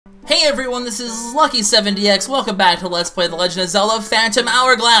Hey everyone, this is LuckySevenDX. Welcome back to Let's Play The Legend of Zelda Phantom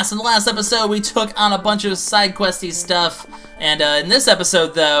Hourglass. In the last episode, we took on a bunch of side questy stuff, and in this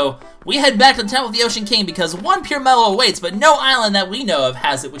episode, though, we head back to the Temple of the Ocean King because one pure medal awaits, but no island that we know of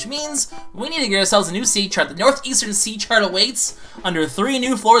has it, which means we need to get ourselves a new sea chart. The Northeastern Sea Chart awaits under 3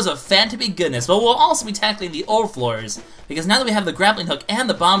 new floors of phantomy goodness, but we'll also be tackling the old floors, because now that we have the grappling hook and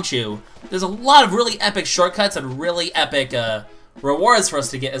the bomb chew, there's a lot of really epic shortcuts and really epic, rewards for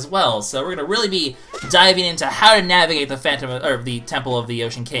us to get as well. So we're gonna really be diving into how to navigate the the Temple of the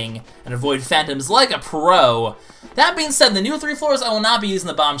Ocean King and avoid phantoms like a pro. That being said, the new 3 floors, I will not be using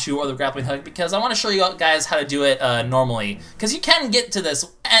the bomb chew or the grappling hook because I want to show you guys how to do it normally. Because you can get to this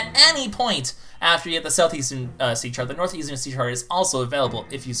at any point after you get the Southeastern Sea Chart. The Northeastern Sea Chart is also available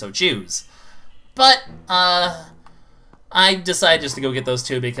if you so choose. But I decided just to go get those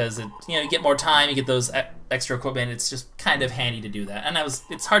 2 because you get more time, you get those extra equipment. It's just kind of handy to do that, and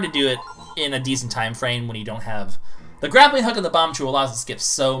it's hard to do it in a decent time frame when you don't have the grappling hook and the bomb chew. Allows us to skip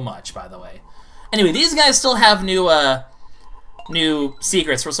so much, by the way. Anyway, these guys still have new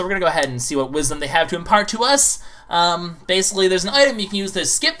secrets, so we're gonna go ahead and see what wisdom they have to impart to us. Basically, there's an item you can use to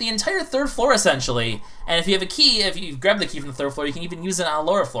skip the entire 3rd floor, essentially. And if you have a key, if you grab the key from the 3rd floor, you can even use it on a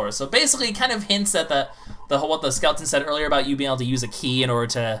lower floor. So basically, it kind of hints at what the skeleton said earlier about you being able to use a key in order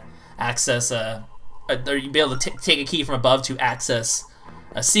to access or you'd be able to take a key from above to access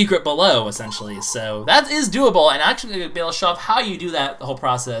a secret below, essentially. So that is doable, and actually going to be able to show off how you do that, the whole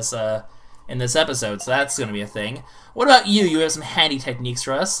process, in this episode. So that's going to be a thing. What about you? You have some handy techniques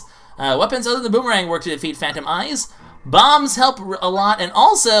for us. Weapons other than the boomerang work to defeat phantom eyes. Bombs help a lot, and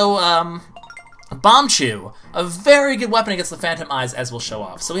also bomb chew, a very good weapon against the phantom eyes, as we'll show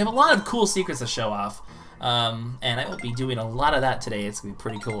off. So we have a lot of cool secrets to show off. And I will be doing a lot of that today. It's going to be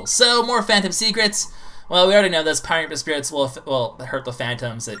pretty cool. So, more phantom secrets. Well, we already know this. Powering up the spirits will hurt the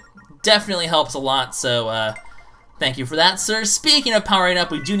phantoms. It definitely helps a lot, so thank you for that, sir. Speaking of powering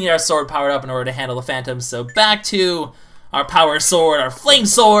up, we do need our sword powered up in order to handle the phantoms, so back to our power sword, our flame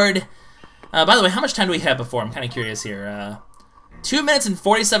sword. By the way, how much time do we have before? I'm kind of curious here. 2 minutes and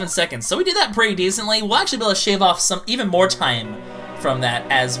 47 seconds, so we did that pretty decently. We'll actually be able to shave off even more time from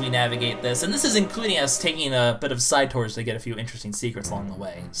that as we navigate this, and this is including us taking a bit of side tours to get a few interesting secrets along the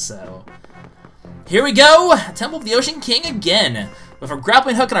way. So here we go, Temple of the Ocean King again. With our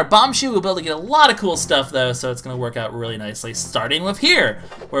grappling hook and our bomb chew, we'll be able to get a lot of cool stuff though, so it's going to work out really nicely. Starting with here,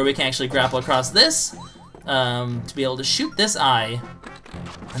 where we can actually grapple across this to be able to shoot this eye,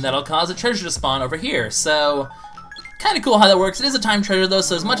 and that'll cause a treasure to spawn over here. So kind of cool how that works. It is a time treasure though,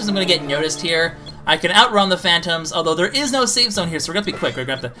 so as much as I'm going to get noticed here, I can outrun the phantoms, although there is no safe zone here, so we're going to be quick. We're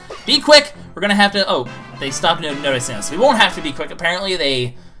going to have to be quick. We're going to have to... Oh, they stopped noticing us. We won't have to be quick. Apparently,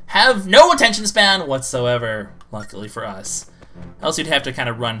 they have no attention span whatsoever, luckily for us. Else you'd have to kind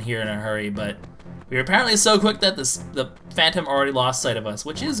of run here in a hurry, but we are apparently so quick that the phantom already lost sight of us,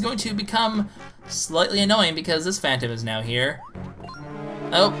 which is going to become slightly annoying because this phantom is now here.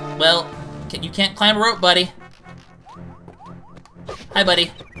 Oh, well, you can't climb a rope, buddy. Hi,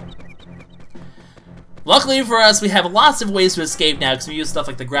 buddy. Luckily for us, we have lots of ways to escape now because we use stuff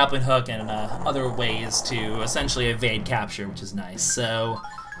like the grappling hook and other ways to essentially evade capture, which is nice. So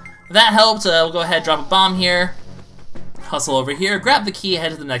that helped. We'll go ahead, drop a bomb here, hustle over here, grab the key,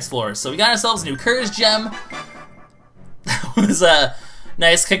 head to the next floor. So we got ourselves a new courage gem. That was a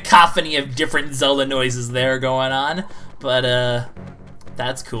nice cacophony of different Zelda noises there going on, but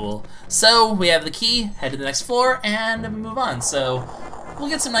that's cool. So we have the key, head to the next floor, and move on. So we'll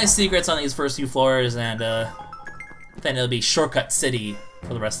get some nice secrets on these first few floors, and then it'll be Shortcut City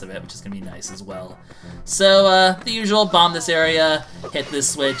for the rest of it, which is going to be nice as well. So, the usual, bomb this area, hit this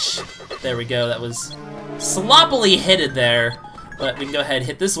switch. There we go, that was sloppily hitted there, but we can go ahead and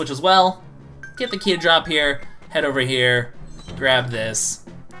hit this switch as well. Get the key to drop here, head over here, grab this.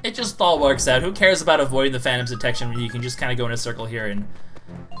 It just all works out. Who cares about avoiding the phantom's detection when you can just kind of go in a circle here and...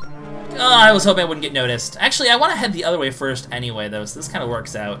 Oh, I was hoping I wouldn't get noticed. Actually, I want to head the other way first anyway, though, so this kind of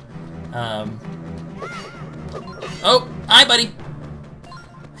works out. Oh, hi, buddy.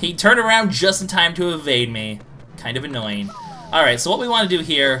 He turned around just in time to evade me. Kind of annoying. Alright, so what we want to do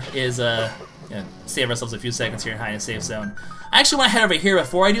here is save ourselves a few seconds here and hide in a safe zone. I actually want to head over here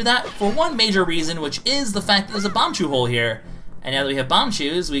before I do that for one major reason, which is the fact that there's a bomb chew hole here. And now that we have bomb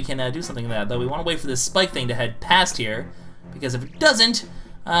chews, we can do something with that, though we want to wait for this spike thing to head past here, because if it doesn't,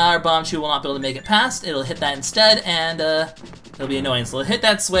 our bomb chew will not be able to make it past. It'll hit that instead, and it'll be annoying. So it'll hit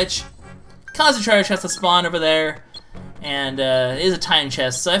that switch, cause a treasure chest to spawn over there, and it is a time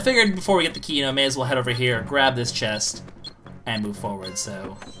chest. So I figured before we get the key, may as well head over here, grab this chest, and move forward.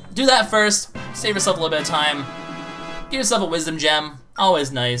 So do that first, save yourself a little bit of time, get yourself a wisdom gem.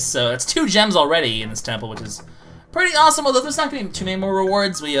 Always nice. So that's 2 gems already in this temple, which is pretty awesome. Although there's not going to be too many more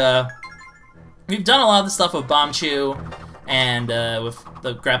rewards. We've done a lot of the stuff with Bomb Chew and with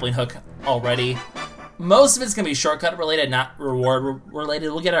the grappling hook already. Most of it's going to be shortcut related, not reward related.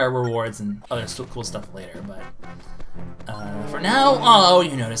 We'll get our rewards and other cool stuff later, but for now, oh,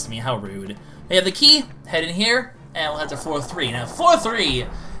 you noticed me, how rude. We have the key, head in here, and we'll head to floor 3. Now, floor 3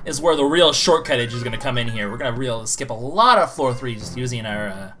 is where the real shortcutage is going to come in here. We're going to skip a lot of floor 3 just using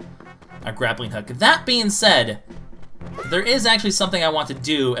our grappling hook. That being said, there is actually something I want to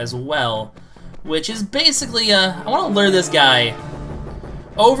do as well, which is basically, I want to lure this guy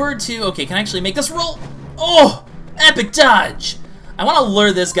over to, okay, can I actually make this roll? Oh, epic dodge! I want to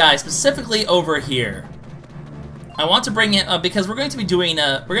lure this guy specifically over here. I want to bring it, because we're going to be doing,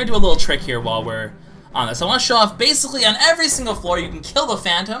 we're going to do a little trick here while we're on this. I want to show off basically on every single floor you can kill the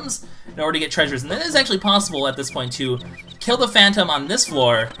phantoms in order to get treasures. And it is actually possible at this point to kill the phantom on this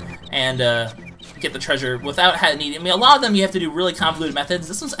floor and get the treasure without needing, I mean, a lot of them you have to do really convoluted methods.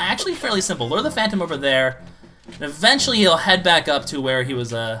 This one's actually fairly simple. Lure the phantom over there, and eventually he'll head back up to where he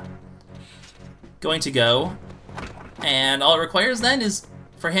was going to go. And all it requires then is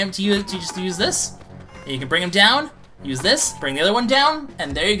for him to just use this. And you can bring him down, use this, bring the other one down,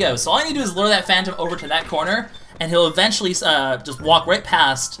 and there you go. So all I need to do is lure that phantom over to that corner, and he'll eventually just walk right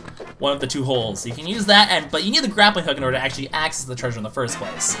past one of the 2 holes. So you can use that, but you need the grappling hook in order to actually access the treasure in the first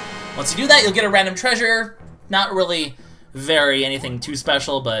place. Once you do that, you'll get a random treasure. Not really anything too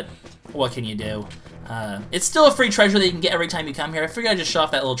special, but what can you do? It's still a free treasure that you can get every time you come here. I figured I'd just show off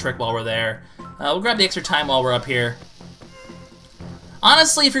that little trick while we're there. We'll grab the extra time while we're up here.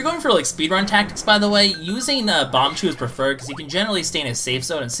 Honestly, if you're going for like speedrun tactics, by the way, using Bomb Chew is preferred because you can generally stay in a safe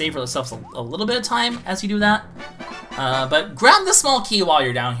zone and save yourself a little bit of time as you do that. But grab the small key while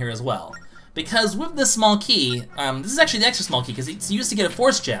you're down here as well, because with this small key, this is actually the extra small key because it's used to get a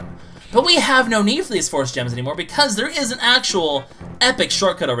force gem. But we have no need for these force gems anymore because there is an actual epic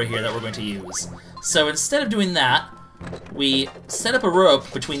shortcut over here that we're going to use. So instead of doing that, we set up a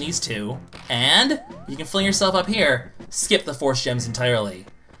rope between these 2, and you can fling yourself up here, skip the force gems entirely.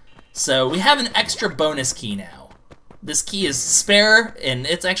 So we have an extra bonus key now. This key is spare, and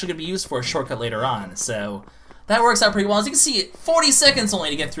it's actually going to be used for a shortcut later on, so that works out pretty well. As you can see, 40 seconds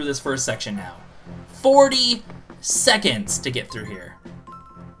only to get through this first section now. 40 seconds to get through here.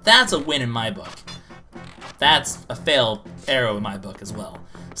 That's a win in my book. That's a fail arrow in my book as well.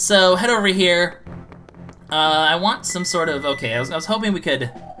 So head over here. I want some sort of, okay, I was hoping we could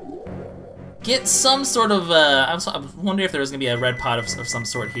get some sort of, I was wondering if there was going to be a red pot of some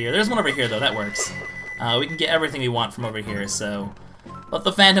sort here. There's one over here, though. That works. We can get everything we want from over here, so let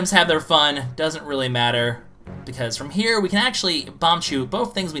the phantoms have their fun. Doesn't really matter, because from here we can actually Bomb Chew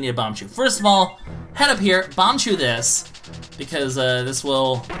both things we need to Bomb Chew. First of all, head up here, Bomb Chew this, because this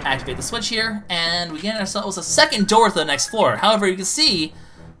will activate the switch here, and we get ourselves a second door to the next floor. However, you can see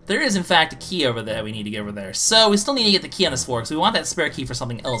there is, in fact, a key over there we need to get over there. So we still need to get the key on this floor, because we want that spare key for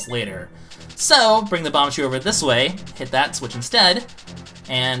something else later. So, bring the Bomb Chew over this way, hit that switch instead,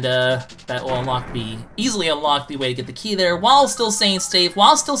 and that will easily unlock the way to get the key there, while still staying safe,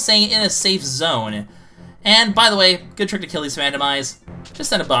 while still staying in a safe zone. And, by the way, good trick to kill these Phantom Eyes. Just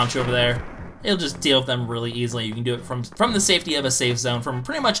send a Bomb Chew over there. It'll just deal with them really easily. You can do it from the safety of a safe zone, from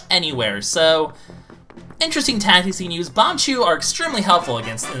pretty much anywhere. So, interesting tactics you can use. Bomb Chew are extremely helpful in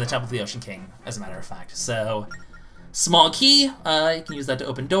the Temple of the Ocean King, as a matter of fact. So, small key, you can use that to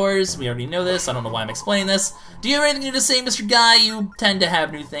open doors. We already know this. I don't know why I'm explaining this. Do you have anything new to say, Mr. Guy? You tend to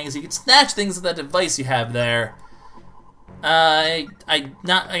have new things. You can snatch things with that device you have there. I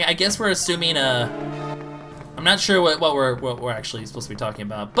guess we're assuming I'm not sure what we're actually supposed to be talking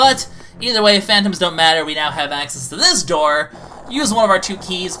about, but either way, phantoms don't matter. We now have access to this door. Use one of our 2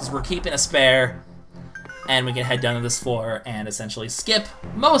 keys because we're keeping a spare, and we can head down to this floor and essentially skip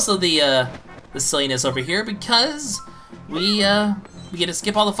most of the silliness over here because we get to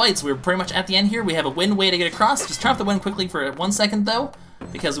skip all the fights. We're pretty much at the end here. We have a wind way to get across. Just turn off the wind quickly for 1 second though,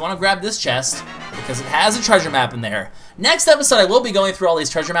 because we want to grab this chest because it has a treasure map in there. Next episode, I will be going through all these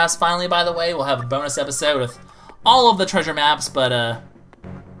treasure maps finally, by the way. We'll have a bonus episode with all of the treasure maps, but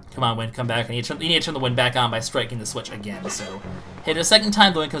come on, wind, come back. You need to turn the wind back on by striking the switch again. So hit it a second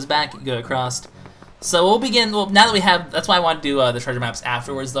time, the wind comes back, you go across. So we'll begin, well, now that we have, that's why I want to do the treasure maps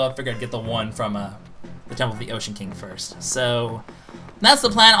afterwards, though. I figured I'd get the one from the Temple of the Ocean King first. So that's the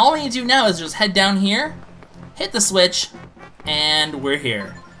plan. All we need to do now is just head down here, hit the switch, and we're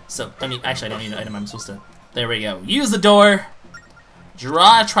here. So, actually, I don't need an item. I'm supposed to, there we go. Use the door,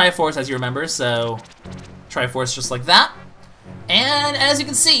 draw a Triforce, as you remember, so Triforce just like that. And as you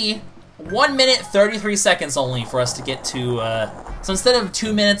can see, 1 minute, 33 seconds only for us to get to So instead of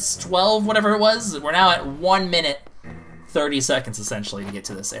 2 minutes 12, whatever it was, we're now at 1 minute 30 seconds essentially to get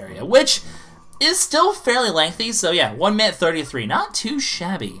to this area, which is still fairly lengthy. So yeah, 1 minute 33, not too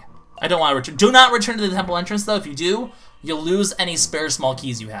shabby. I don't want to return. Do not return to the temple entrance though. If you do, you'll lose any spare small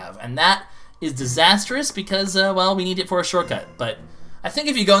keys you have, and that is disastrous because well, we need it for a shortcut. But I think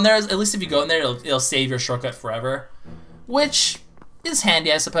if you go in there, at least if you go in there, it'll save your shortcut forever, which is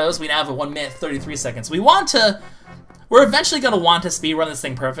handy, I suppose. We now have a 1 minute 33 seconds. We're eventually going to want to speedrun this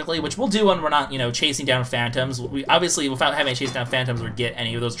thing perfectly, which we'll do when we're not, you know, chasing down phantoms. We obviously, without having to chase down phantoms or get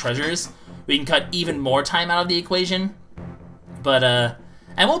any of those treasures, we can cut even more time out of the equation. But,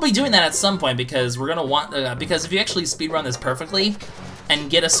 and we'll be doing that at some point because we're going to want, because if you actually speedrun this perfectly and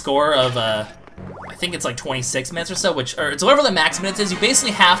get a score of, I think it's like 26 minutes or so, or it's whatever the max minutes is, you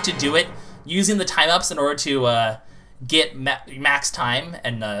basically have to do it using the time-ups in order to get max time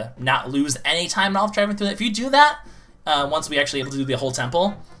and not lose any time while driving through it. If you do that, once we actually able to do the whole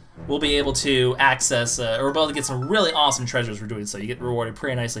temple, we'll be able to access, or we'll be able to get some really awesome treasures for doing so. You get rewarded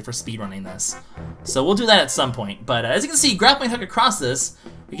pretty nicely for speedrunning this. So we'll do that at some point. But as you can see, grappling hook across this,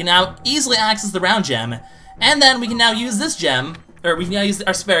 we can now easily access the round gem, and then we can now use this gem, or we can now use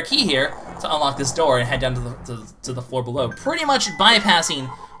our spare key here to unlock this door and head down to the floor below, pretty much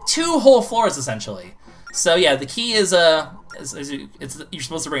bypassing 2 whole floors essentially. So yeah, the key is you're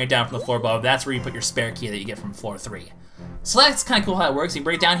supposed to bring it down from the floor above. That's where you put your spare key that you get from floor 3. So that's kind of cool how it works. You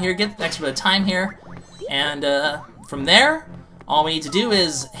bring it down here, get the extra bit of time here, and from there, all we need to do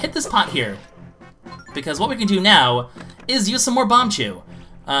is hit this pot here. Because what we can do now is use some more bomb chew.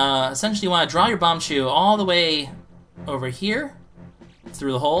 Essentially, you want to draw your bomb chew all the way over here,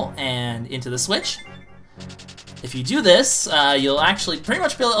 through the hole, and into the switch. If you do this, you'll actually pretty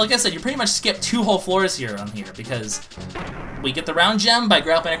much be able, like I said, you pretty much skip 2 whole floors here on here because we get the round gem by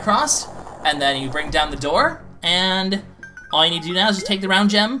grappling across, and then you bring down the door, and all you need to do now is just take the round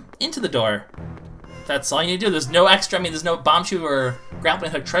gem into the door. That's all you need to do. There's no extra, I mean, there's no bomb chew or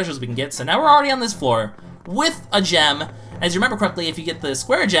grappling hook treasures we can get, so now we're already on this floor with a gem. As you remember correctly, if you get the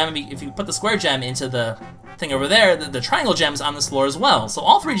square gem, if you put the square gem into the thing over there, the triangle gem's on this floor as well. So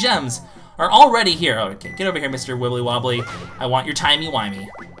all 3 gems are already here. Oh, okay, get over here, Mr. Wibbly Wobbly. I want your timey-wimey.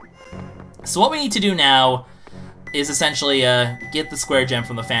 So what we need to do now is essentially get the square gem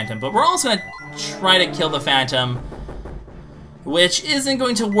from the Phantom, but we're also gonna try to kill the Phantom, which isn't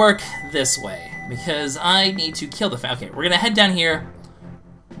going to work this way, because I need to kill the Phantom. Okay, we're gonna head down here.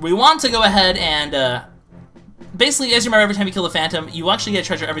 We want to go ahead and, basically, as you remember, every time you kill the Phantom, you actually get a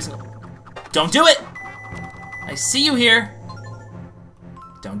treasure every single... Don't do it! I see you here.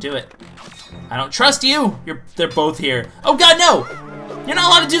 Don't do it. I don't trust you! They're both here. Oh god, no! You're not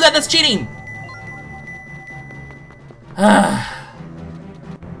allowed to do that, that's cheating!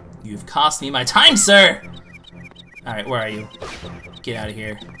 You've cost me my time, sir! Alright, where are you? Get out of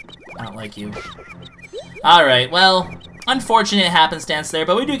here. I don't like you. Alright, well, unfortunate happenstance there,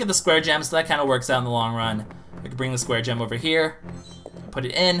 but we do get the square gem, so that kind of works out in the long run. We can bring the square gem over here, put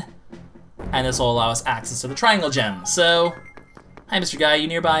it in, and this will allow us access to the triangle gem. So, hi, Mr. Guy, you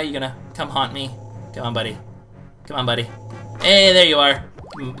nearby? You gonna come haunt me? Come on, buddy. Come on, buddy. Hey, there you are.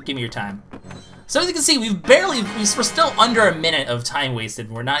 Give me your time. So as you can see, we're still under a minute of time wasted.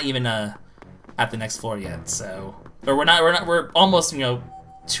 We're not even at the next floor yet. So, or we're almost, you know,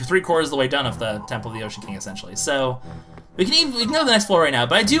 3/4 of the way done of the Temple of the Ocean King essentially. So we can go to the next floor right now.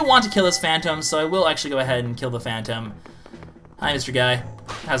 But I do want to kill this Phantom, so I will actually go ahead and kill the Phantom. Hi, Mr. Guy.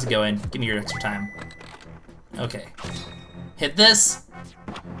 How's it going? Give me your extra time. Okay. Hit this.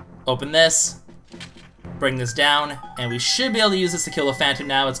 Open this. Bring this down, and we should be able to use this to kill the Phantom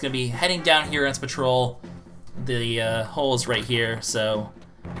now. It's going to be heading down here on its patrol. The hole is right here, so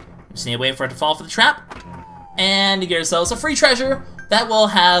just need to wait for it to fall for the trap. And you get yourselves a free treasure that will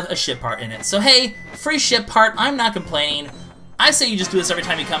have a ship part in it. So hey, free ship part, I'm not complaining. I say you just do this every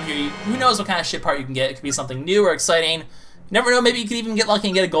time you come here. Who knows what kind of ship part you can get. It could be something new or exciting. You never know, maybe you could even get lucky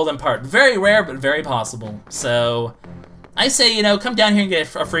and get a golden part. Very rare, but very possible. So I say, you know, come down here and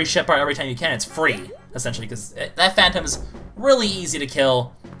get a free ship part every time you can. It's free, essentially, because that Phantom is really easy to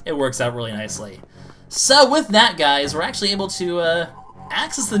kill. It works out really nicely. So with that, guys, we're actually able to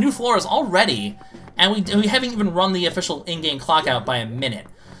access the new floors already, and we haven't even run the official in-game clock out by a minute.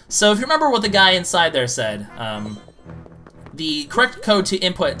 So if you remember what the guy inside there said, the correct code to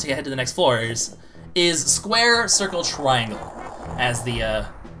input to head to the next floors is square, circle, triangle, as the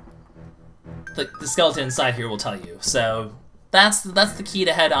skeleton inside here will tell you. So that's the key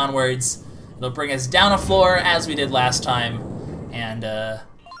to head onwards. It'll bring us down a floor as we did last time, and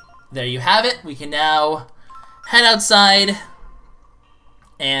there you have it. We can now head outside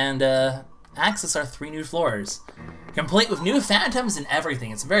and access our 3 new floors. complete with new phantoms and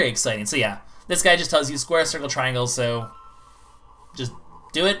everything. It's very exciting. So yeah, this guy just tells you square, circle, triangle, so just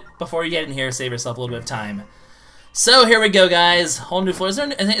do it before you get in here, save yourself a little bit of time. So here we go, guys. Whole new floor. Is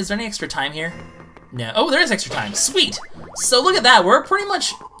there any extra time here? No. Oh, there is extra time. Sweet. So look at that. We're pretty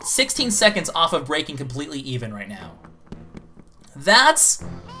much 16 seconds off of breaking completely even right now. That's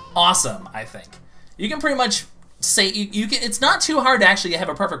awesome, I think. You can pretty much say you can. It's not too hard to actually have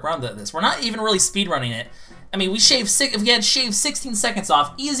a perfect run of this. We're not even really speed running it. I mean, if we had shaved 16 seconds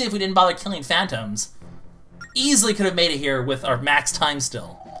off, easy if we didn't bother killing phantoms. Easily could have made it here with our max time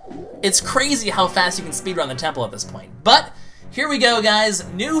still. It's crazy how fast you can speedrun the temple at this point. But here we go, guys.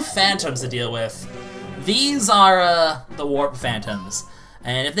 New phantoms to deal with. These are the warp phantoms.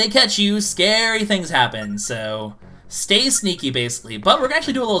 And if they catch you, scary things happen. So stay sneaky, basically. But we're going to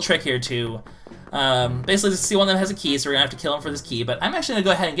actually do a little trick here, too. Basically, see one of them has a key, so we're going to have to kill him for this key. But I'm actually going to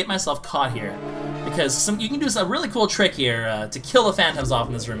go ahead and get myself caught here. Because you can do a really cool trick here to kill the phantoms off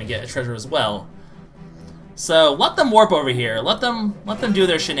in this room and get a treasure as well. So let them warp over here. Let them do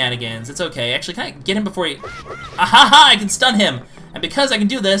their shenanigans. It's okay. Actually, can I get him before he... Ahaha! I can stun him! And because I can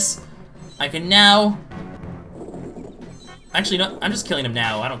do this, I can now... Actually, no, I'm just killing him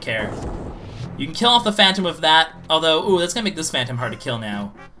now. I don't care. You can kill off the phantom with that. Although, ooh, that's gonna make this phantom hard to kill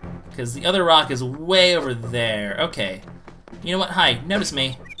now. Because the other rock is way over there. Okay. You know what? Hi. Notice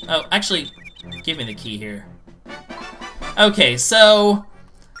me. Oh, actually, give me the key here. Okay, so...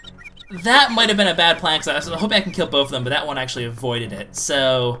 That might have been a bad plan, because I hope I can kill both of them, but that one actually avoided it.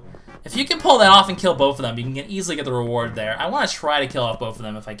 So, if you can pull that off and kill both of them, you can easily get the reward there. I want to try to kill off both of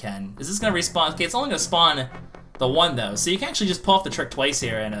them if I can. Is this going to respawn? Okay, it's only going to spawn the one, though. So you can actually just pull off the trick twice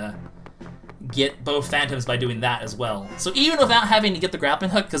here and get both phantoms by doing that as well. So even without having to get the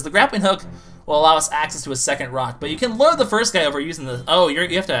grappling hook, because the grappling hook will allow us access to a second rock, but you can lure the first guy over using the... Oh, you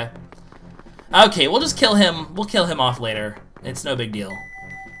have to... Okay, we'll just kill him. We'll kill him off later. It's no big deal.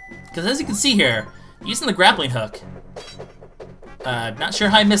 Because as you can see here, using the grappling hook, not sure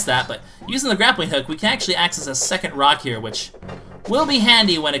how I missed that, but using the grappling hook, we can actually access a second rock here, which will be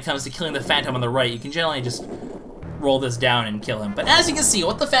handy when it comes to killing the phantom on the right. You can generally just roll this down and kill him. But as you can see,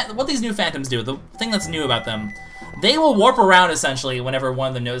 what these new phantoms do, the thing that's new about them, they will warp around essentially whenever one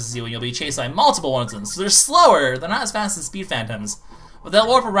of them notices you, and you'll be chased by multiple ones of them. So they're slower, they're not as fast as speed phantoms, but they'll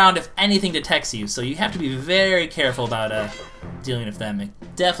warp around if anything detects you, so you have to be very careful about dealing with them. It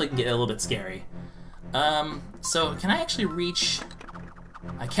definitely can get a little bit scary. So can I actually reach...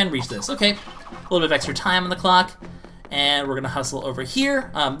 I can reach this. Okay, a little bit of extra time on the clock, and we're gonna hustle over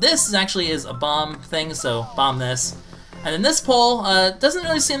here. This actually is a bomb thing, so bomb this. And then this pole doesn't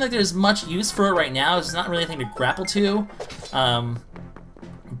really seem like there's much use for it right now. There's not really anything to grapple to.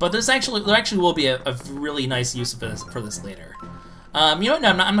 But there actually will be a really nice use for this later. You know what? No,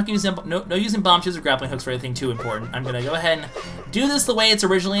 I'm not using using bomb shoes or grappling hooks for anything too important. I'm gonna go ahead and do this the way it's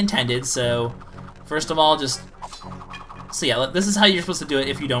originally intended. So, first of all, so yeah, this is how you're supposed to do it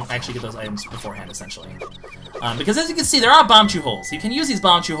if you don't actually get those items beforehand, essentially. Because as you can see, there are bomb shoe holes. You can use these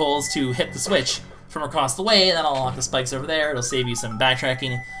bomb shoe holes to hit the switch from across the way. That'll unlock the spikes over there. It'll save you some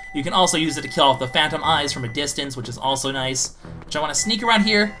backtracking. You can also use it to kill off the phantom eyes from a distance, which is also nice. Which I want to sneak around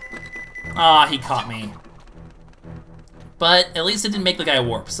here. Ah, he caught me. But at least it didn't make the guy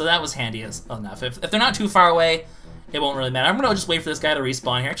warp, so that was handy enough. If they're not too far away, it won't really matter. I'm gonna just wait for this guy to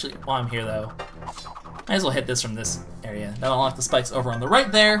respawn here. Actually, while I'm here though, might as well hit this from this area. That'll unlock the spikes over on the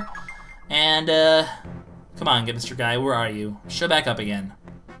right there. And come on, get Mr. Guy, where are you? Show back up again.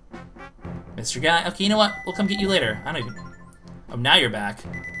 Mr. Guy, okay, you know what? We'll come get you later. I don't even... Oh, now you're back.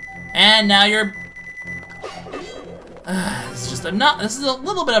 And now you're... This is just this is a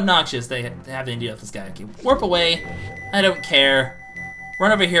little bit obnoxious. They have to deal with this guy. Okay, warp away. I don't care.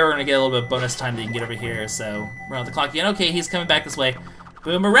 Run over here. We're gonna get a little bit of bonus time that you can get over here. So run out the clock again. Okay, he's coming back this way.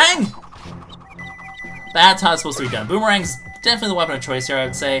 Boomerang. That's how it's supposed to be done. Boomerang's definitely the weapon of choice here, I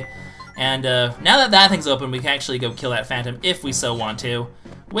would say. And now that that thing's open, we can actually go kill that phantom if we so want to,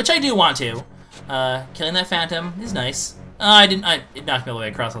 which I do want to. Killing that phantom is nice. It knocked me all the way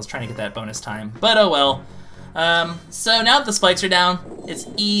across. I was trying to get that bonus time, but oh well. So now that the spikes are down, it's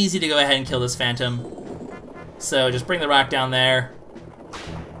easy to go ahead and kill this phantom. So just bring the rock down there.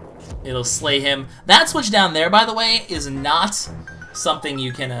 It'll slay him. That switch down there, by the way, is not something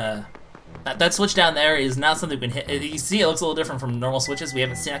you can, that switch down there is not something we can hit. You see it looks a little different from normal switches. We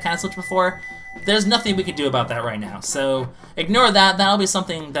haven't seen that kind of switch before. There's nothing we can do about that right now. So ignore that. That'll be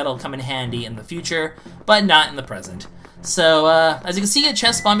something that'll come in handy in the future, but not in the present. So, as you can see, a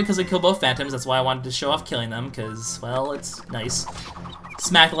chest spawned because we killed both phantoms. That's why I wanted to show off killing them, because, well, it's nice.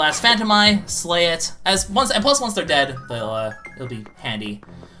 Smack the last phantom eye, slay it. Plus, once they're dead, it'll be handy.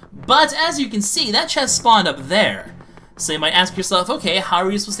 But as you can see, that chest spawned up there. So you might ask yourself, okay, how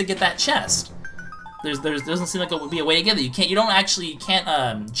are you supposed to get that chest? There doesn't seem like it would be a way to get it. You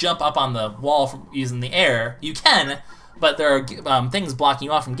can't jump up on the wall from using the air. You can, but there are things blocking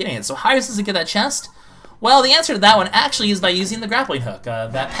you off from getting it. So how are you supposed to get that chest? Well, the answer to that one actually is by using the grappling hook.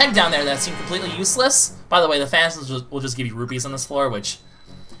 That peg down there that seemed completely useless. By the way, the phantoms will just give you rupees on this floor, which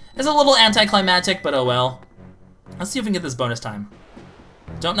is a little anticlimactic, but oh well. Let's see if we can get this bonus time.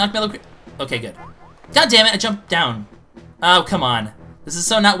 Don't knock me. Okay, good. God damn it! I jumped down. Oh, come on. This is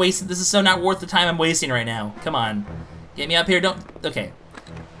so not wasted. This is so not worth the time I'm wasting right now. Come on, get me up here. Don't. Okay.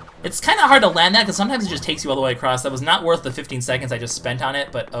 It's kind of hard to land that because sometimes it just takes you all the way across. That was not worth the 15 seconds I just spent on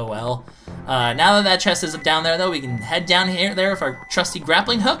it, but oh well. Now that that chest is down there, though, we can head down there with our trusty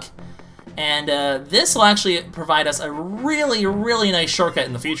grappling hook. And this will actually provide us a really, really nice shortcut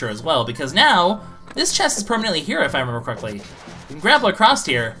in the future as well, because now this chest is permanently here, if I remember correctly. You can grapple across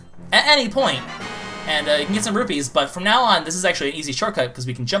here at any point, and you can get some rupees, but from now on, this is actually an easy shortcut because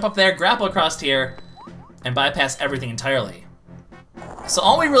we can jump up there, grapple across here, and bypass everything entirely. So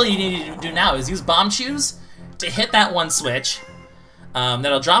all we really need to do now is use bomb shoes to hit that one switch.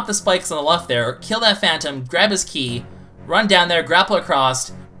 That'll drop the spikes on the left there, kill that phantom, grab his key, run down there, grapple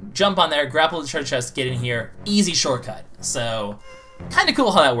across, jump on there, grapple the treasure chest, get in here. Easy shortcut. So, kind of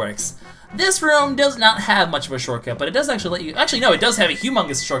cool how that works. This room does not have much of a shortcut, but it does actually let you... Actually, no, it does have a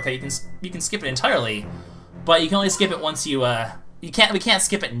humongous shortcut. You can skip it entirely, but you can only skip it once you... We can't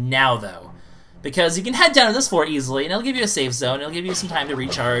skip it now, though. Because you can head down to this floor easily, and it'll give you a safe zone, it'll give you some time to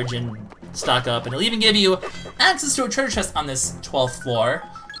recharge and stock up, and it'll even give you access to a treasure chest on this 12th floor.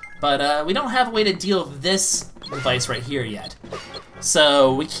 But we don't have a way to deal with this device right here yet.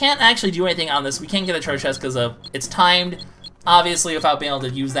 So we can't actually do anything on this. We can't get a treasure chest because it's timed. Obviously, without being able to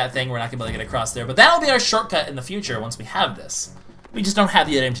use that thing, we're not going to be able to get across there. But that'll be our shortcut in the future once we have this. We just don't have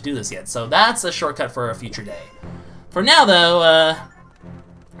the item to do this yet, so that's a shortcut for a future day. For now, though,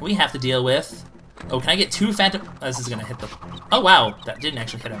 we have to deal with... Oh, can I get two phantom... This is gonna hit the... Oh, wow. That didn't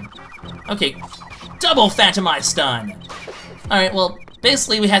actually hit him. Okay. Double phantomized stun! Alright, well,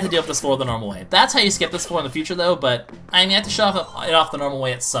 basically we have to deal with this floor the normal way. That's how you skip this floor in the future, though, but I mean, you have to show it off the normal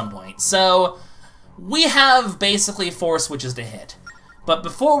way at some point. So, we have basically 4 switches to hit. But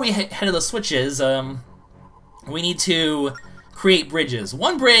before we head to the switches, we need to create bridges.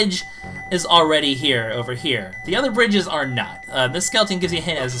 One bridge is already here, over here. The other bridges are not. This skeleton gives you a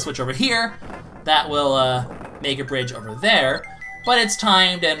hint as a switch over here. That will make a bridge over there, but it's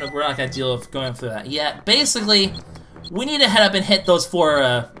timed and we're not going to deal with going through that yet. Basically, we need to head up and hit those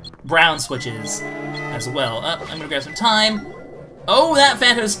 4 brown switches as well. I'm going to grab some time. Oh, that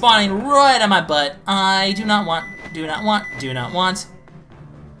phantom is spawning right on my butt. I do not want, do not want, do not want.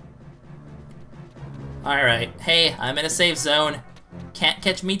 Alright, hey, I'm in a safe zone. Can't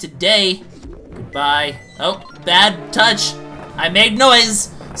catch me today. Goodbye. Oh, bad touch. I made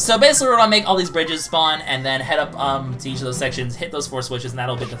noise. So basically we're gonna make all these bridges spawn and then head up to each of those sections, hit those 4 switches, and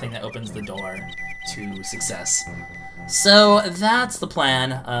that'll be the thing that opens the door to success. So that's the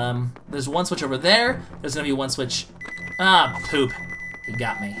plan. There's one switch over there. There's gonna be one switch. Ah, poop. He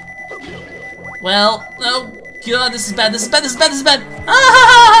got me. Well, oh god, this is bad, this is bad, this is bad, this is bad.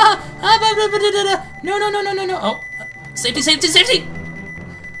 Ah! No, no, no, no, no, no. Oh, safety, safety, safety!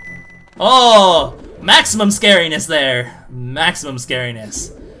 Oh, maximum scariness there. Maximum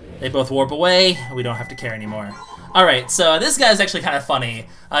scariness. They both warp away. We don't have to care anymore. Alright, so this guy's actually kind of funny.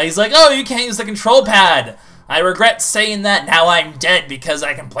 He's like, oh, you can't use the control pad. I regret saying that. Now I'm dead because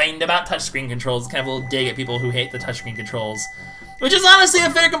I complained about touchscreen controls. Kind of a little dig at people who hate the touchscreen controls. Which is honestly a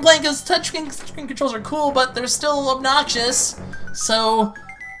fair complaint because touchscreen controls are cool, but they're still obnoxious. So,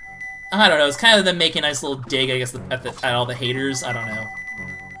 I don't know. It's kind of them making a nice little dig, I guess, at all the haters. I don't know.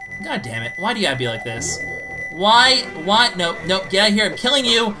 God damn it. Why do you gotta be like this? Why? No, no, get out of here. I'm killing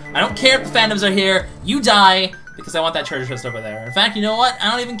you. I don't care if the phantoms are here. You die, because I want that treasure chest over there. In fact, you know what?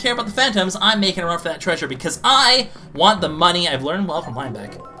 I don't even care about the phantoms. I'm making a run for that treasure because I want the money. I've learned well from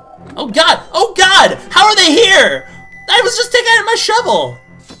Lineback. Oh god! Oh god! How are they here? I was just taking out my shovel!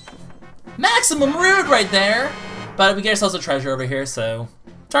 Maximum rude right there! But we get ourselves a treasure over here, so...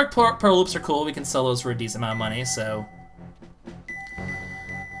 Dark Pearl Loops are cool. We can sell those for a decent amount of money, so...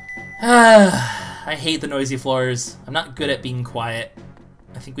 I hate the noisy floors. I'm not good at being quiet.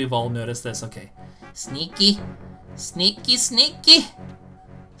 I think we've all noticed this. Okay. Sneaky. Sneaky, sneaky.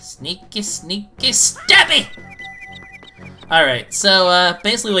 Sneaky, sneaky, stabby! Alright, so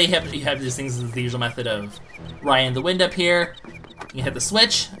basically what you have these things is the usual method of riding the wind up here. You hit the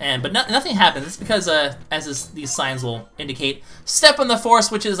switch, but nothing happens. It's because, these signs will indicate, step on the 4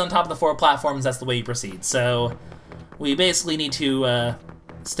 switches on top of the 4 platforms, that's the way you proceed. So, we basically need to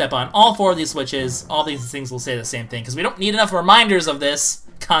step on all 4 of these switches. All these things will say the same thing, because we don't need enough reminders of this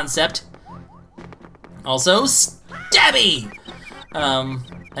concept. Also, stabby!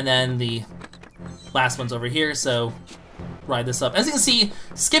 And then the last one's over here, so ride this up. As you can see,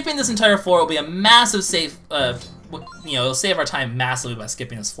 skipping this entire floor will be a massive save, you know, it'll save our time massively by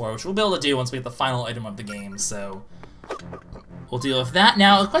skipping this floor, which we'll be able to do once we get the final item of the game, so we'll deal with that.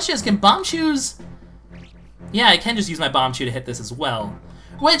 Now, the question is, can bomb shoes... Yeah, I can just use my bomb shoe to hit this as well.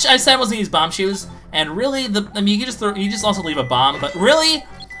 Which, I said I wasn't going to use bomb shoes, and really, I mean, you just also leave a bomb, but really,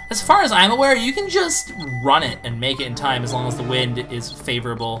 as far as I'm aware, you can just run it and make it in time as long as the wind is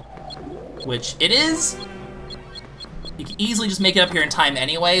favorable, which it is. You can easily just make it up here in time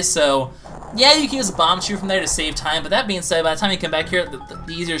anyway, so yeah, you can use a bomb shoe from there to save time, but that being said, by the time you come back here,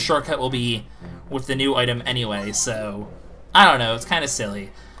 the easier shortcut will be with the new item anyway, so I don't know, it's kind of silly.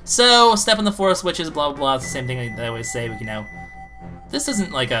 So, step on the 4 switches, blah blah blah, it's the same thing that I always say, you know. This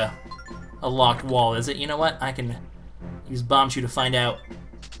isn't like a locked wall, is it? You know what? I can use bomb shoe to find out.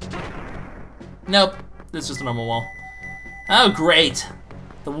 Nope, this is just a normal wall. Oh, great.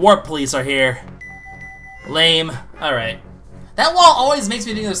 The warp police are here. Lame. Alright. That wall always makes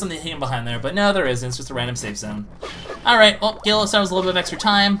me think there's something hidden behind there, but no, there isn't. It's just a random safe zone. Alright, well, Gil starts with a little bit of extra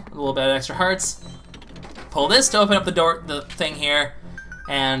time, a little bit of extra hearts. Pull this to open up the door, the thing here,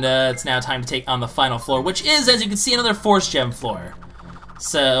 and it's now time to take on the final floor, which is, as you can see, another Force Gem floor.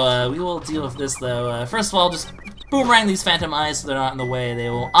 So, we will deal with this, though. First of all, just boomerang these Phantom Eyes so they're not in the way.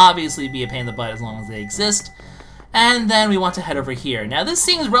 They will obviously be a pain in the butt as long as they exist. And then we want to head over here. Now, this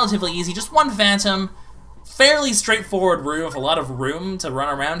seems relatively easy. Just one Phantom, fairly straightforward room with a lot of room to run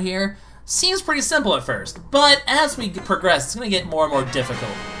around here. Seems pretty simple at first, but as we progress, it's going to get more and more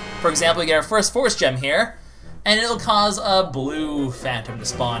difficult. For example, we get our first Force Gem here, and it'll cause a blue Phantom to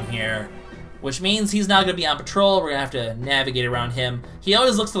spawn here, which means he's not going to be on patrol. We're going to have to navigate around him. He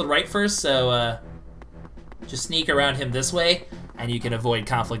always looks to the right first, so just sneak around him this way, and you can avoid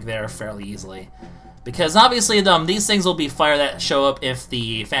conflict there fairly easily. Because obviously, these things will be fire that show up if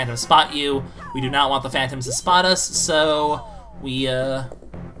the Phantoms spot you. We do not want the Phantoms to spot us, so we don't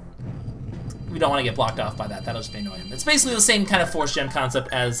want to get blocked off by that. That'll just be annoying. It's basically the same kind of Force Gem concept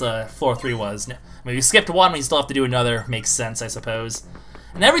as Floor 3 was. I mean, we skipped one, we still have to do another. Makes sense, I suppose.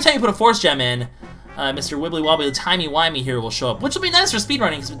 And every time you put a Force Gem in, Mr. Wibbly Wobbly, the Timey Wimey here will show up, which will be nice for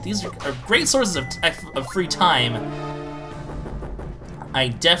speedrunning, because these are great sources of free time. I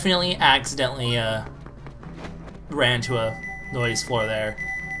definitely accidentally ran into a noise floor there.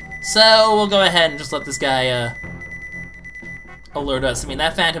 So we'll go ahead and just let this guy alert us. I mean,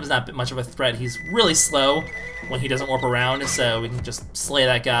 that Phantom's not much of a threat. He's really slow when he doesn't warp around, so we can just slay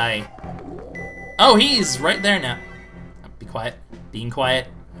that guy. Oh, he's right there now. Be quiet. Being quiet.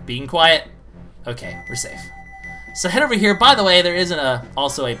 Being quiet. Okay, we're safe. So head over here. By the way, there isn't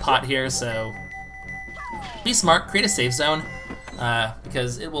also a pot here, so be smart. Create a safe zone,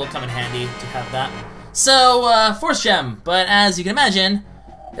 because it will come in handy to have that. So, Force Gem, but as you can imagine,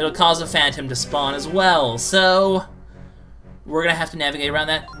 it'll cause a Phantom to spawn as well, so we're gonna have to navigate around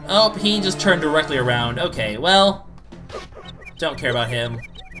that. Oh, he just turned directly around. Okay, well, don't care about him.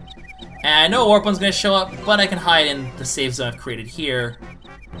 And I know a Warp One's gonna show up, but I can hide in the safe zone I've created here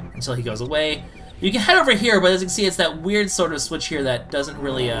until he goes away. You can head over here, but as you can see, it's that weird sort of switch here that doesn't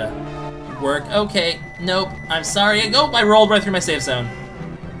really work. Okay, nope, I'm sorry. Oh, I rolled right through my safe zone.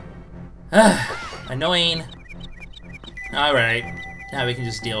 Annoying. Alright, now we can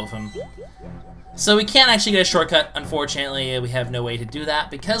just deal with him. So we can't actually get a shortcut, unfortunately. We have no way to do that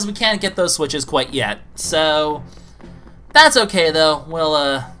because we can't get those switches quite yet. So that's okay though.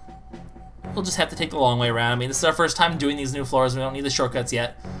 We'll just have to take the long way around. I mean, this is our first time doing these new floors. We don't need the shortcuts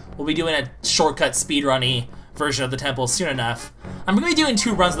yet. We'll be doing a shortcut speedrunny version of the temple soon enough. I'm gonna be doing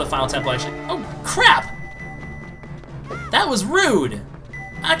 2 runs of the final temple actually. Oh crap! That was rude!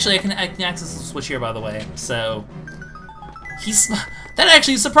 Actually, I can access the switch here, by the way, so that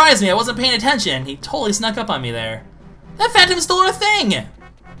actually surprised me. I wasn't paying attention. He totally snuck up on me there. That Phantom stole our thing!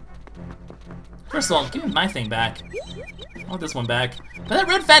 First of all, give me my thing back. I want this one back. But that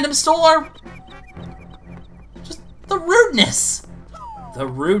red Phantom stole our... Just the rudeness! The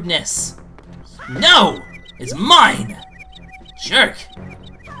rudeness. No! It's mine! Jerk!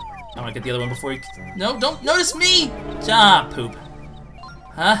 I want to get the other one before he... No, don't notice me! Ah, poop.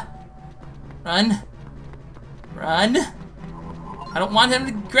 Huh? Run. Run. I don't want him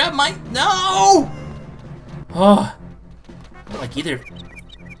to grab my... No! Oh. I don't like either.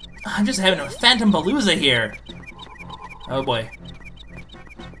 I'm just having a Phantom Palooza here. Oh boy.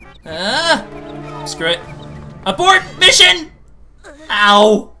 Screw it. Abort mission!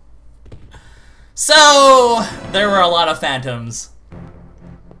 Ow! So, there were a lot of Phantoms.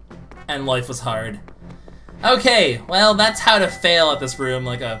 and life was hard. Okay, well, that's how to fail at this room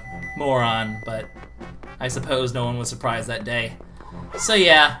like a moron, but I suppose no one was surprised that day. So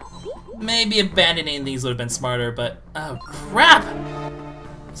yeah, maybe abandoning these would have been smarter, but oh crap!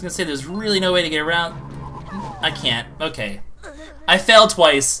 I was gonna say there's really no way to get around. I can't. Okay. I failed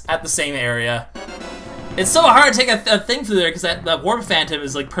twice at the same area. It's so hard to take a thing through there because that Warp Phantom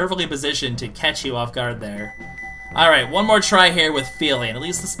is like perfectly positioned to catch you off guard there. Alright, one more try here with feeling. At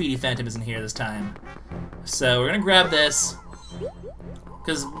least the Speedy Phantom isn't here this time. So we're gonna grab this.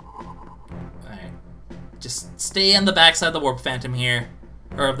 Because... Alright. Just stay on the backside of the Warp Phantom here.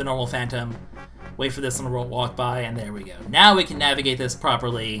 Or of the normal Phantom. Wait for this one to walk by, and there we go. Now we can navigate this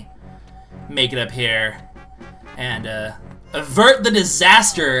properly. Make it up here. And avert the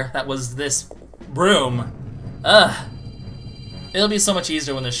disaster that was this room. Ugh. It'll be so much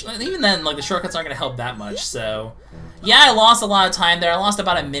easier when even then, like, the shortcuts aren't gonna help that much, so... Yeah, I lost a lot of time there. I lost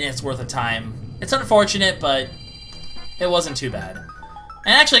about a minute's worth of time. It's unfortunate, but it wasn't too bad.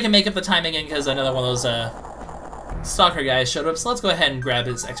 And actually I can make up the time again because another one of those stalker guys showed up, so let's go ahead and grab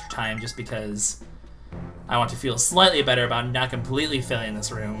his extra time just because I want to feel slightly better about not completely failing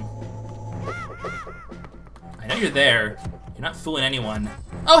this room. I know you're there. You're not fooling anyone.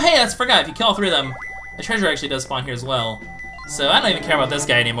 Oh hey, I forgot, if you kill all three of them, the treasure actually does spawn here as well. So I don't even care about this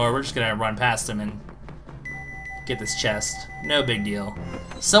guy anymore, we're just gonna run past him and get this chest. No big deal.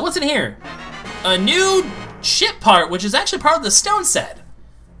 So what's in here? A new ship part, which is actually part of the stone set.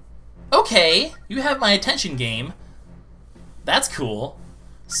 Okay, you have my attention, game. That's cool.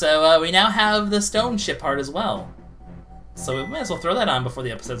 So we now have the stone ship part as well. So we might as well throw that on before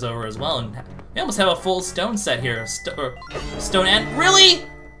the episode's over as well. And we almost have a full stone set here. Stone and... Really?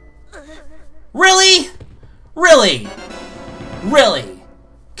 Really? Really? Really?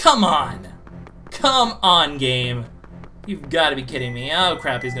 Come on. Come on, game. You've got to be kidding me. Oh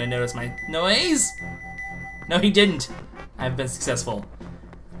crap, he's gonna notice my noise? No, he didn't. I've been successful.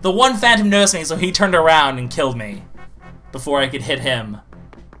 The one Phantom noticed me, so he turned around and killed me before I could hit him.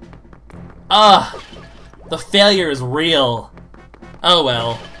 Ugh. The failure is real. Oh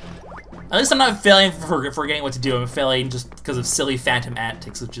well. At least I'm not failing for forgetting what to do. I'm failing just because of silly Phantom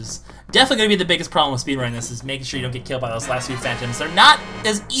antics, which is definitely going to be the biggest problem with speedrunning this, is making sure you don't get killed by those last few Phantoms. They're not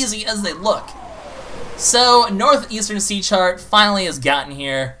as easy as they look. So, Northeastern Sea Chart finally has gotten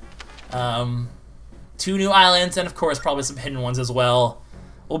here. 2 new islands, and of course probably some hidden ones as well.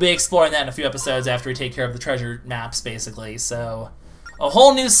 We'll be exploring that in a few episodes after we take care of the treasure maps, basically. So, a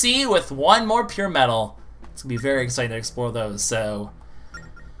whole new sea with 1 more pure metal. It's going to be very exciting to explore those, so...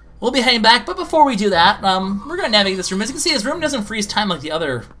 We'll be heading back, but before we do that, we're going to navigate this room. As you can see, this room doesn't freeze time like the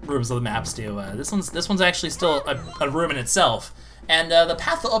other rooms of the maps do. This one's actually still a room in itself. And the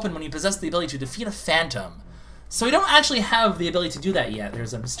path will open when you possess the ability to defeat a Phantom. So we don't actually have the ability to do that yet.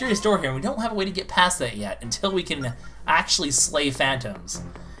 There's a mysterious door here, and we don't have a way to get past that yet until we can actually slay Phantoms.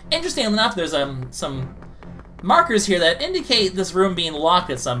 Interestingly enough, there's some markers here that indicate this room being locked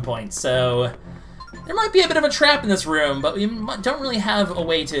at some point, so... There might be a bit of a trap in this room, but we don't really have a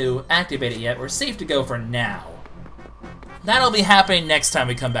way to activate it yet. We're safe to go for now. That'll be happening next time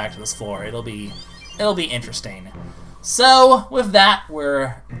we come back to this floor. It'll be interesting. So, with that,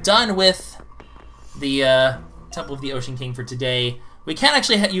 we're done with the Temple of the Ocean King for today. We can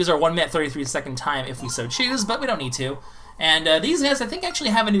actually use our 1 minute 33 second time if we so choose, but we don't need to. And these guys, I think,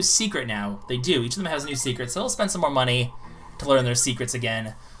 actually have a new secret now. They do. Each of them has a new secret, so they'll spend some more money to learn their secrets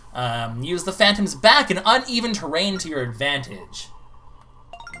again. Use the Phantom's back and uneven terrain to your advantage.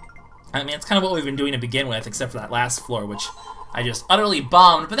 I mean, it's kind of what we've been doing to begin with, except for that last floor, which I just utterly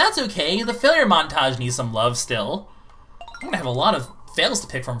bombed, but that's okay. The failure montage needs some love still. I'm gonna have a lot of fails to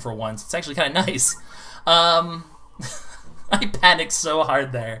pick from for once. It's actually kind of nice. I panicked so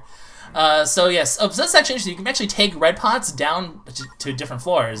hard there. So yes, so that's actually interesting. You can actually take red pots down to different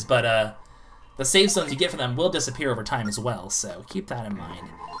floors, but the save zones you get from them will disappear over time as well, so keep that in mind.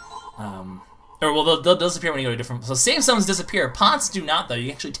 Or, well, they'll disappear when you go to different... So save zones disappear. Pots do not, though. You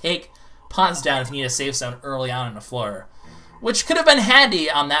can actually take pots down if you need a save zone early on in the floor. Which could have been handy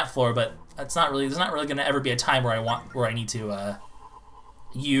on that floor, but it's not really... There's not really going to ever be a time where I need to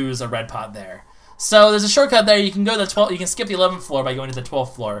use a red pot there. So there's a shortcut there. You can go to the 12th... You can skip the 11th floor by going to the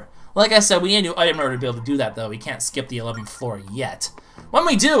 12th floor. Like I said, we need a new item in order to be able to do that, though. We can't skip the 11th floor yet. When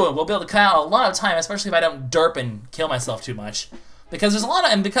we do, we'll be able to cut out a lot of time, especially if I don't derp and kill myself too much. Because there's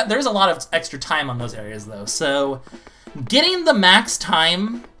a lot of extra time on those areas, though. So, getting the max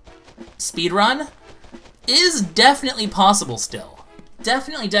time speedrun is definitely possible still.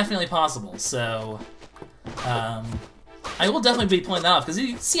 Definitely possible. So, I will definitely be pulling that off because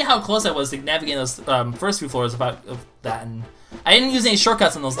you see how close I was to navigating those first few floors of that, and I didn't use any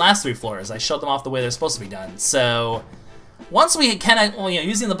shortcuts on those last 3 floors. I showed them off the way they're supposed to be done. So once we kind of, well, you know,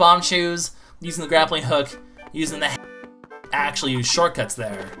 using the bomb shoes, using the grappling hook, using the actually use shortcuts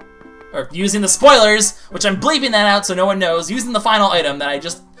there, or using the spoilers, which I'm bleeping that out so no one knows, using the final item that I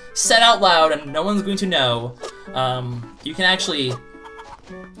just said out loud and no one's going to know, you can actually,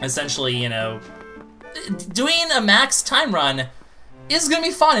 essentially, you know, doing a max time run is going to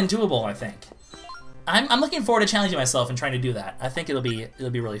be fun and doable, I think. I'm looking forward to challenging myself and trying to do that. I think it'll be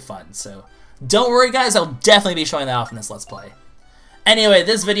really fun, so don't worry, guys, I'll definitely be showing that off in this Let's Play. Anyway,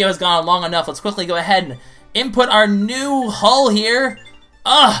 this video has gone on long enough. Let's quickly go ahead and input our new hull here.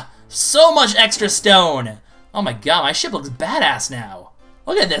 Ugh, so much extra stone. Oh my god, my ship looks badass now.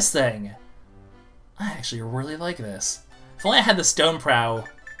 Look at this thing. I actually really like this. If only I had the stone prow,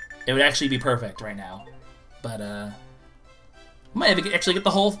 it would actually be perfect right now. But I might actually get the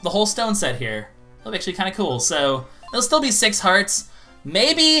whole stone set here. That'll be actually kind of cool. So there'll still be 6 hearts.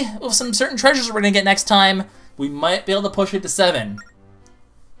 Maybe with some certain treasures we're gonna get next time, we might be able to push it to 7.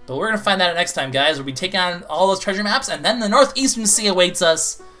 But we're gonna find that out next time, guys. We'll be taking on all those treasure maps, and then the Northeastern Sea awaits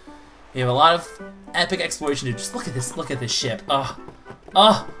us. We have a lot of epic exploration to do. Just look at this. Look at this ship.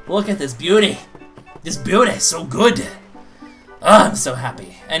 Oh, look at this beauty. This beauty is so good. Oh, I'm so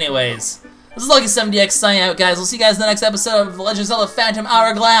happy. Anyways, this is LuckySevenDX signing out, guys. We'll see you guys in the next episode of The Legend of Zelda Phantom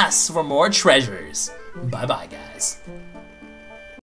Hourglass for more treasures. Bye-bye, guys.